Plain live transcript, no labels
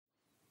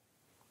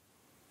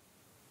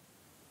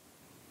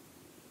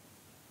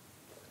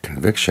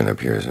Conviction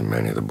appears in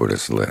many of the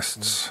Buddhist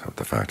lists of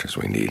the factors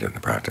we need in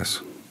the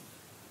practice.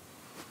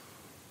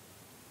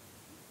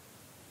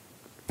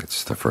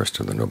 It's the first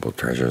of the noble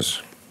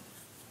treasures.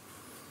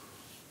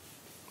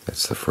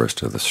 It's the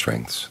first of the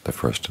strengths, the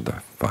first of the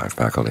 5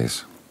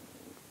 faculties.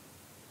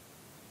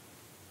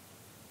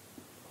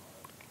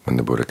 When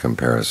the Buddha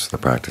compares the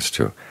practice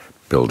to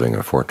building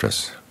a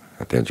fortress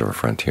at the edge of a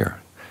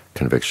frontier,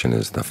 conviction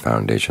is the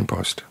foundation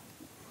post.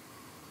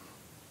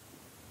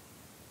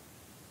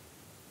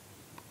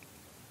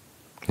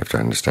 You have to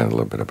understand a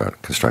little bit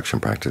about construction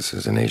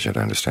practices in Asia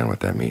to understand what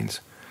that means.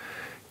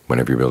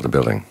 Whenever you build a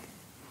building,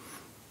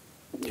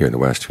 here in the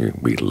West,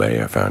 we lay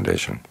a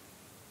foundation.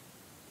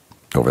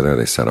 Over there,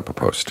 they set up a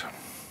post.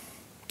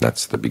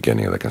 That's the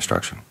beginning of the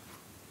construction.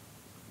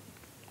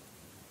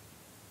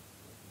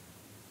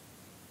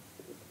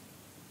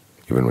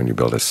 Even when you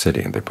build a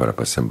city, they put up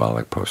a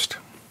symbolic post.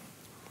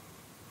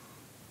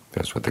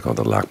 There's what they call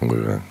the Lak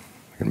Muda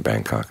in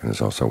Bangkok, and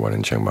there's also one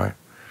in Chiang Mai,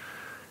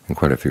 and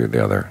quite a few of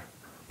the other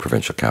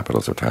provincial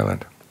capitals of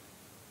Thailand.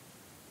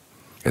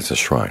 It's a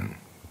shrine.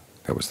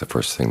 That was the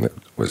first thing that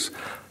was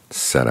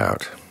set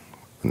out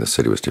when the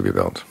city was to be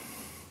built.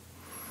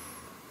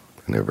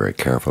 And they were very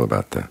careful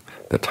about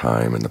the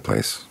time and the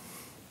place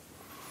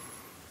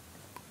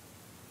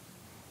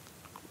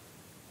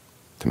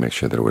to make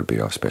sure that it would be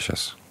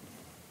auspicious.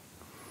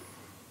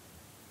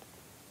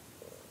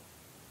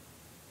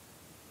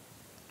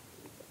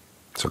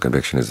 So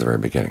conviction is the very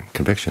beginning.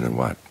 Conviction in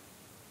what?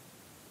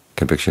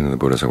 Conviction in the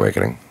Buddha's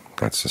awakening.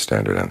 That's the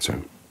standard answer.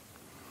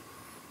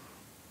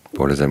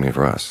 But what does that mean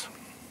for us?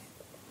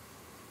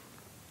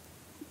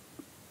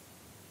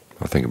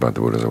 Well, think about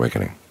the Buddha's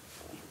awakening.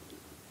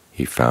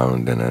 He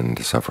found an end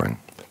to suffering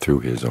through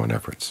his own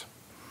efforts.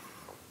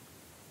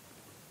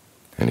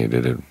 And he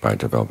did it by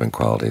developing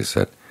qualities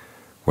that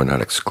were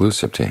not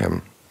exclusive to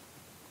him.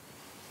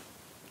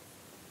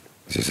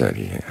 As he said,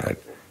 he had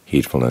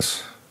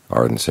heedfulness,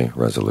 ardency,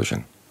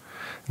 resolution.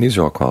 And these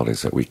are all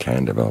qualities that we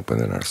can develop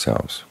within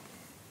ourselves.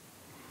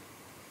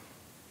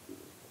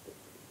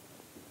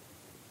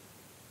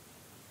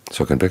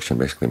 So conviction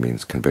basically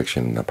means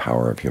conviction in the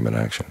power of human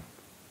action.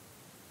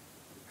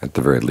 At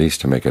the very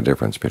least, to make a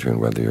difference between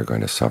whether you're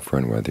going to suffer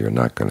and whether you're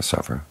not going to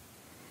suffer.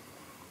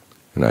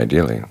 And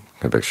ideally,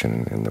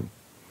 conviction in the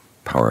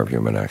power of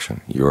human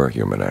action, your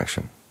human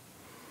action,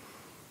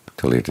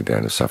 to lead to the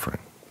end of suffering.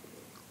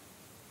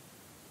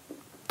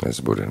 As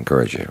the Buddha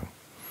encouraged you.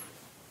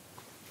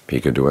 If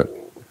he could do it,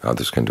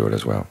 others can do it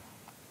as well.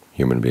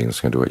 Human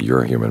beings can do it.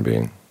 You're a human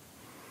being.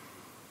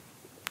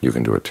 You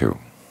can do it too.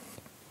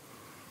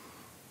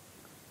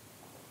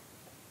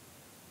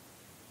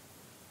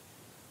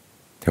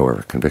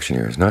 However, conviction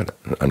here is not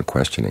an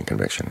unquestioning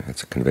conviction.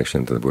 It's a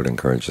conviction that the Buddha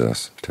encourages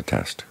us to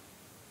test.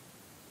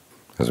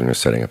 As when you're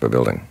setting up a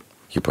building,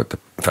 you put the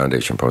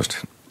foundation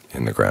post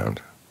in the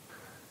ground,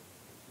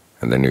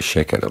 and then you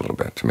shake it a little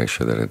bit to make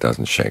sure that it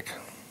doesn't shake,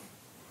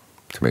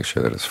 to make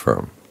sure that it's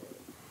firm.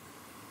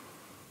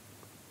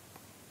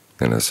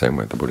 And in the same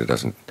way, the Buddha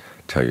doesn't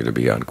tell you to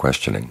be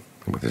unquestioning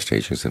with his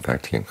teachings. In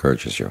fact, he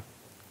encourages you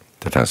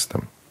to test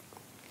them.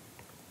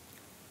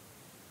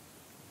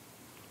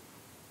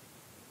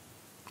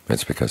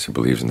 It's because he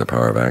believes in the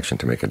power of action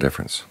to make a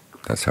difference.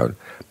 That's how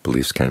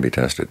beliefs can be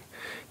tested.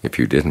 If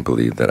you didn't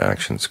believe that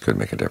actions could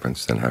make a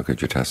difference, then how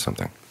could you test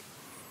something?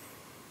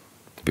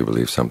 If you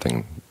believe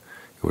something,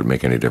 it would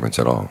make any difference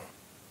at all.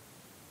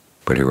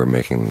 But here we're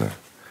making the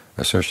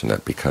assertion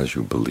that because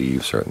you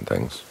believe certain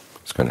things,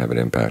 it's going to have an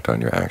impact on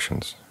your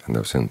actions, and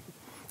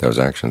those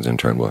actions in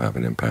turn will have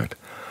an impact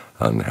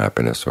on the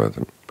happiness or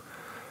the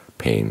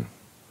pain,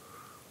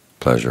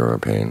 pleasure or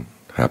pain,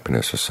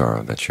 happiness or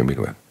sorrow that you meet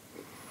with.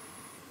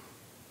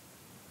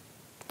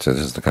 So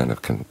this is the kind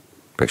of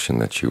conviction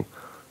that you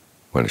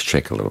want to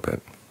shake a little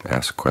bit,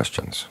 ask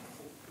questions.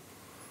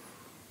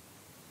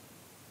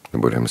 The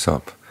Buddha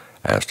himself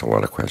asked a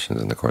lot of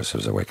questions in the course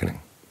of his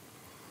awakening.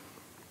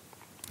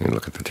 You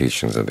look at the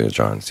teachings of the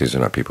Ajahns. These are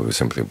not people who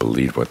simply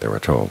believed what they were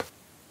told.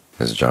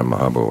 As Ajahn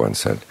Mahabhu once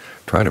said,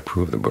 try to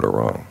prove the Buddha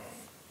wrong.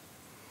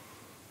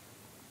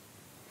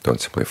 Don't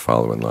simply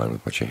follow in line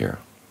with what you hear.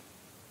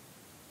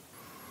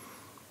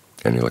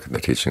 And you look at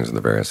the teachings of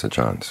the various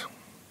Ajahns.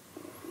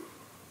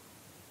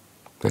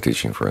 The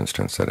teaching, for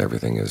instance, that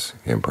everything is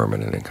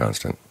impermanent and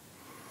constant.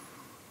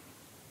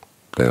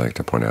 They like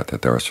to point out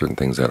that there are certain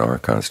things that are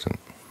constant.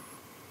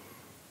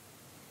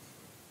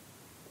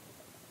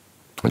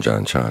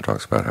 Ajahn Chah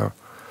talks about how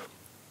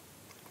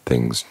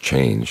things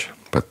change,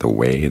 but the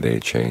way they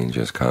change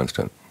is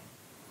constant.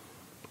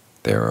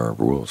 There are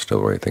rules to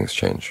the way things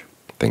change.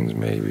 Things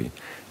may be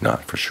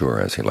not for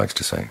sure, as he likes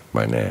to say,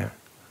 mainea.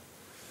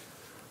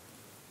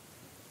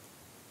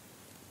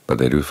 But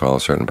they do follow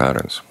certain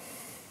patterns.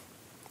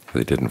 If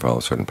they didn't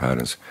follow certain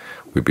patterns,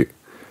 we'd be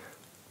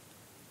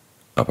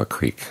up a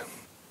creek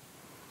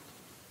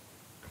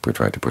if we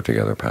tried to put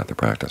together a path of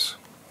practice.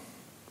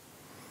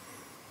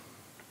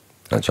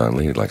 Now John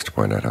Lee likes to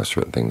point out how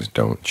certain things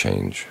don't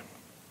change.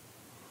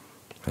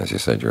 As he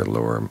said, your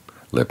lower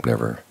lip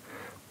never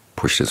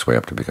pushed its way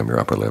up to become your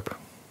upper lip.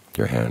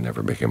 Your hand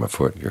never became a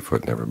foot. Your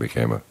foot never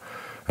became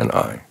an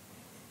eye.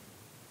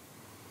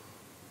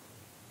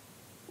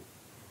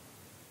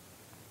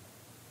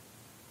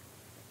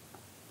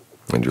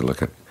 And you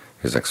look at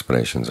his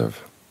explanations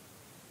of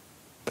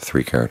the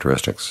three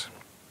characteristics.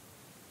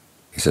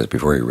 He says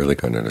before you're really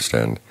going to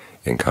understand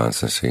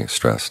inconstancy,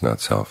 stress, not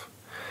self,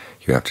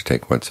 you have to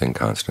take what's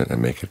inconstant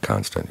and make it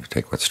constant. You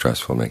take what's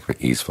stressful and make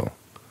it easeful.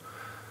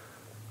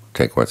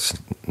 Take what's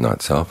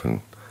not self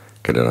and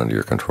get it under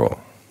your control.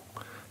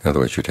 In other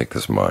words, you take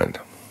this mind,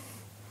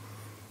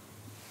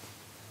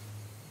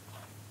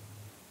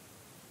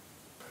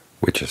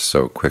 which is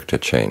so quick to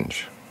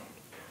change,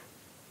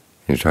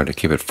 and you try to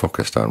keep it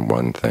focused on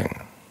one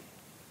thing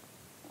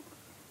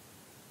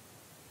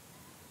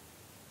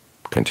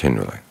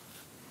continually.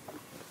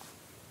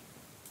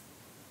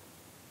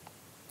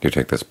 You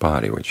take this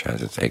body, which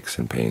has its aches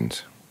and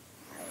pains,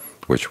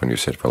 which when you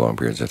sit for long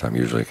periods of time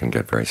usually can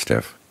get very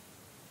stiff,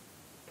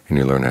 and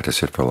you learn how to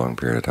sit for a long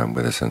period of time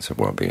with a sense of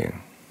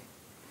well-being.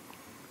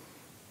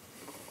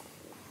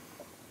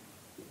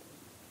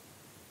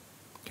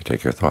 You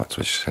take your thoughts,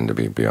 which tend to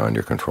be beyond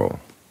your control,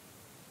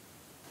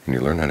 and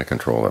you learn how to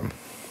control them,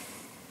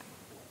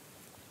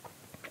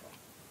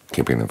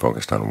 keeping them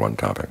focused on one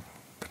topic,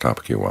 the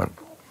topic you want,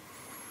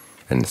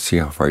 and see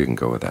how far you can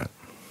go with that.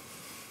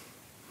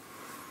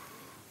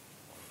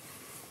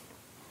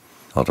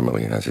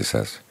 Ultimately, as he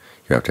says,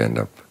 you have to end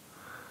up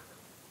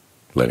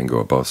letting go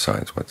of both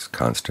sides, what's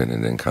constant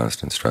and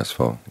inconstant,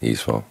 stressful,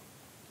 easeful,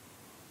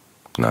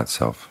 not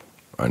self,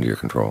 under your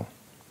control.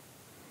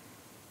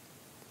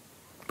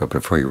 But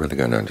before you're really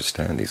going to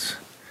understand these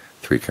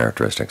three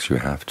characteristics, you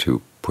have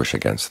to push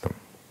against them.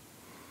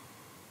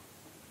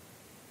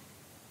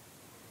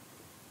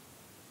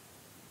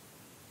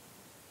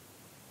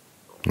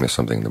 And there's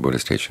something in the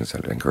Buddhist teachings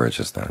that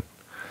encourages that.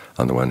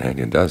 On the one hand,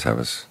 it does have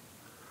us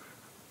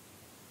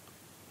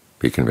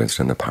be convinced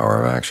in the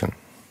power of action.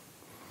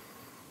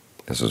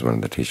 This is one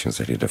of the teachings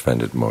that he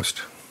defended most.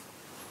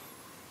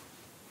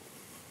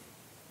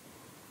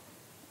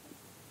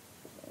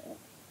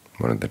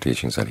 One of the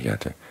teachings that he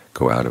had to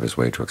go out of his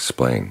way to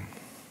explain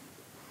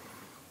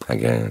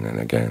again and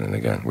again and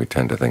again. We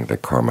tend to think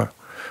that karma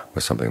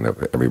was something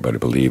that everybody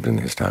believed in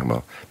his time.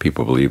 Well,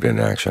 people believed in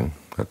action,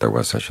 that there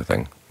was such a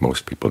thing.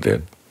 Most people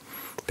did.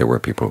 There were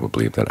people who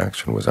believed that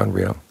action was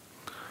unreal.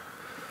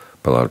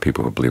 But a lot of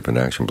people who believed in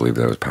action believed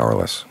that it was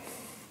powerless.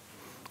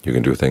 You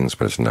can do things,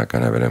 but it's not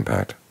going to have an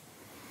impact.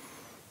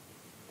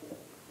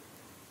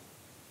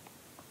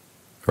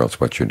 Or else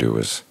what you do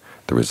is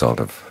the result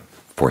of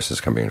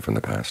forces coming in from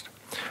the past.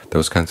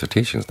 Those kinds of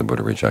teachings the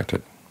Buddha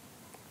rejected.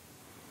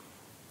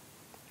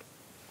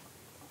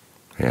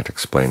 He had to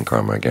explain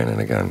karma again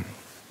and again,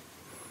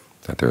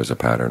 that there is a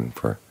pattern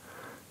for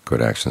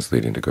good actions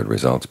leading to good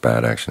results,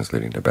 bad actions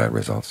leading to bad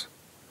results.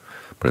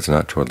 But it's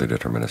not totally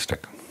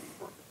deterministic.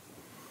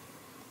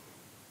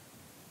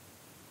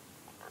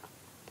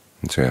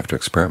 And so you have to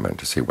experiment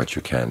to see what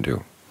you can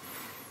do.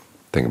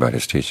 Think about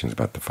his teachings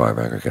about the five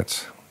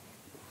aggregates.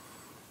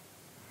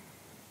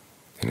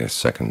 In his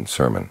second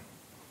sermon,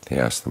 he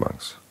asked the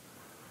monks,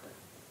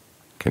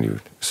 can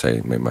you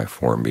say, may my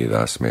form be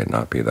thus, may it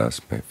not be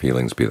thus, may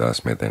feelings be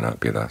thus, may they not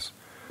be thus?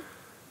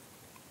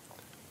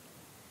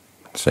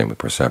 Same with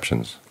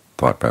perceptions,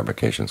 thought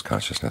fabrications,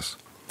 consciousness.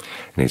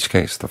 In each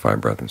case, the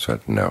five brethren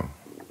said no.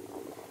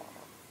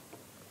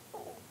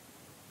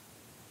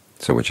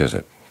 So which is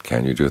it?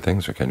 Can you do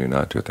things or can you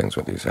not do things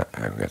with these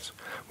aggregates?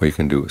 Well, you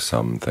can do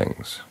some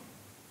things.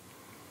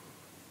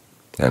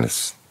 And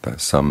it's the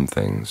some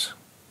things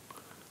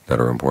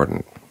that are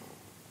important.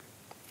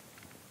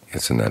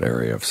 It's in that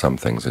area of some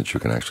things that you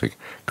can actually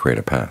create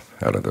a path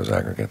out of those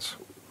aggregates.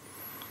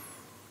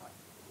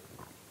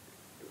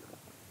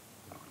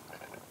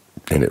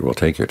 And it will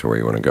take you to where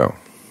you want to go.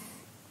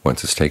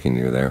 Once it's taking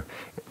you there,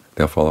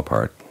 they'll fall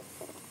apart.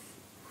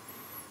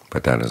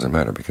 But that doesn't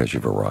matter because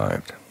you've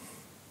arrived.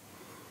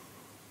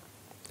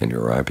 And you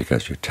arrive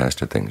because you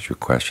tested things, you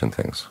questioned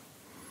things.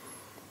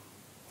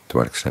 To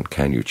what extent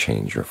can you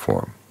change your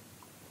form?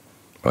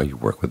 Well, you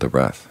work with the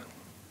breath.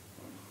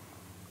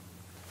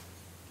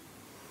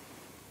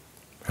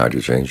 How do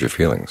you change your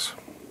feelings?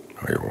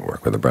 Well, you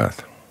work with the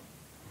breath.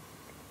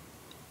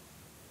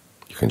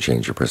 You can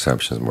change your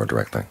perceptions more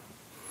directly.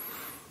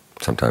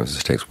 Sometimes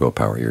this takes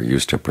willpower. You're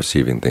used to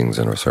perceiving things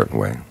in a certain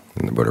way,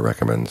 and the Buddha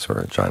recommends,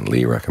 or John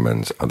Lee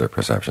recommends, other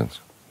perceptions.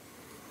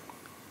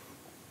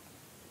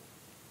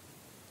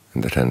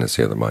 And the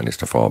tendency of the mind is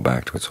to fall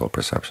back to its old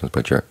perceptions,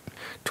 but you're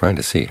trying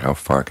to see how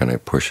far can I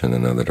push in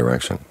another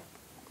direction,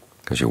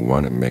 because you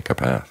want to make a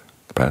path.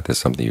 The path is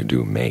something you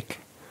do make.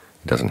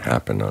 It doesn't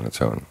happen on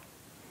its own.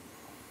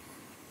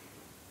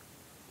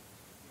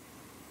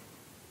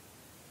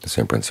 The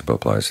same principle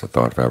applies to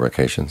thought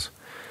fabrications.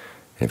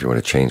 If you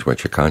want to change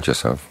what you're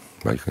conscious of,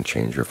 well, you can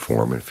change your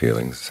form and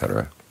feelings,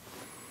 etc.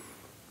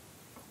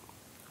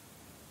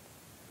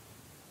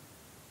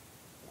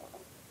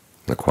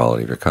 The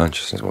quality of your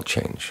consciousness will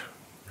change.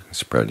 You can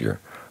spread your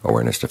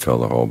awareness to fill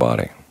the whole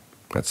body.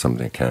 That's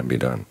something that can be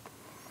done.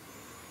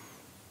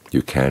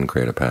 You can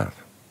create a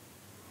path.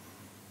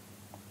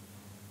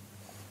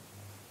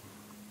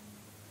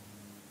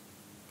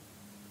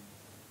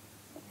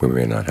 We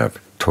may not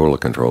have total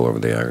control over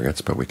the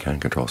aggregates, but we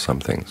can control some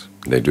things.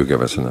 They do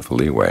give us enough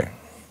leeway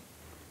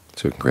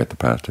so we can create the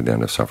path to the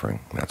end of suffering.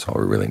 That's all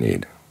we really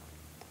need.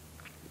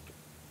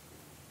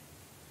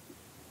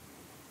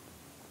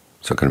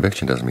 So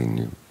conviction doesn't mean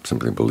you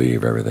simply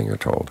believe everything you're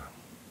told,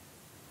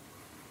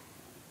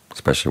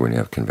 especially when you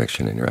have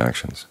conviction in your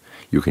actions.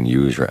 You can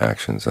use your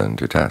actions then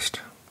to test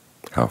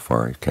how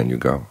far can you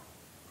go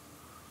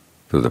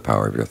through the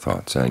power of your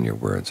thoughts and your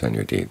words and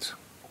your deeds.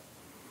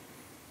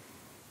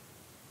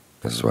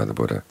 This is why the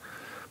Buddha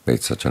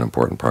made such an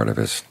important part of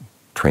his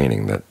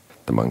training that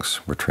the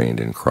monks were trained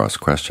in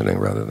cross-questioning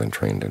rather than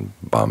trained in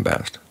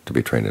bombast. To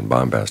be trained in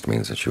bombast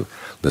means that you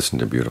listen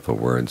to beautiful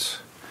words,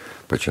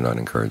 but you're not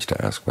encouraged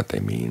to ask what they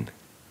mean.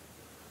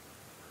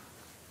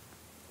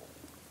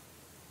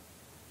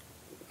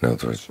 In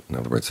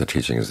other words, the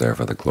teaching is there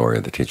for the glory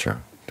of the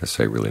teacher, to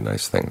say really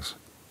nice things.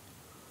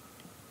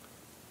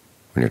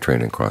 When you're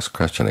trained in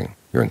cross-questioning,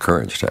 you're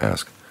encouraged to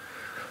ask,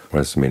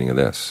 what is the meaning of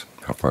this?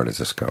 How far does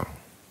this go?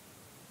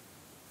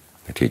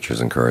 The teacher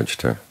is encouraged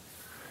to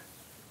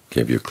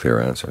give you clear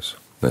answers.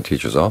 The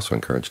teacher is also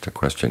encouraged to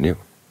question you.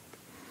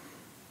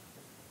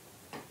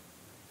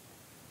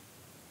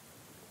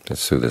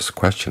 It's through this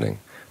questioning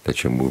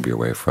that you move your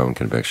way from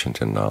conviction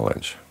to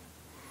knowledge.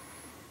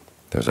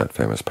 There's that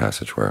famous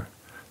passage where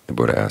the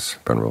Buddha asks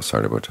Venerable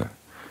Sariputta,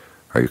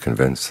 are you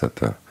convinced that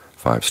the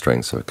 5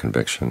 strengths of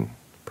conviction,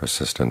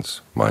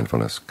 persistence,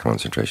 mindfulness,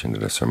 concentration, and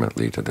discernment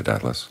lead to the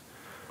deathless?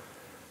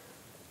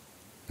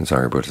 And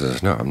Sariputta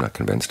says, no, I'm not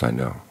convinced, I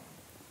know.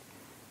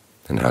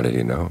 And how did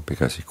he know?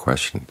 Because he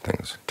questioned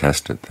things,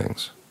 tested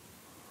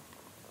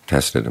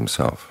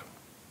himself.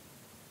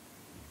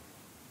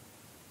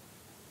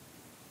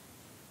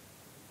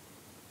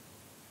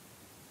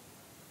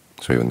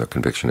 So even though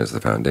conviction is the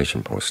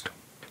foundation post,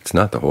 it's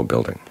not the whole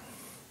building.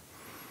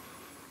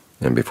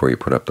 And before you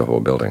put up the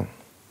whole building,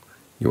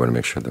 you want to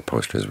make sure the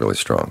post is really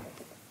strong.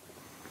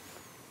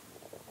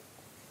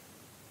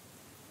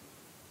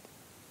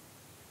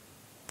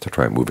 So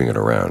try moving it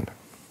around.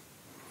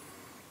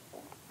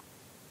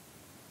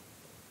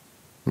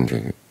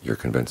 And you're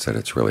convinced that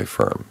it's really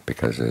firm,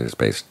 because it is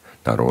based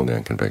not only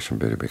on conviction,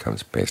 but it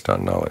becomes based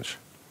on knowledge.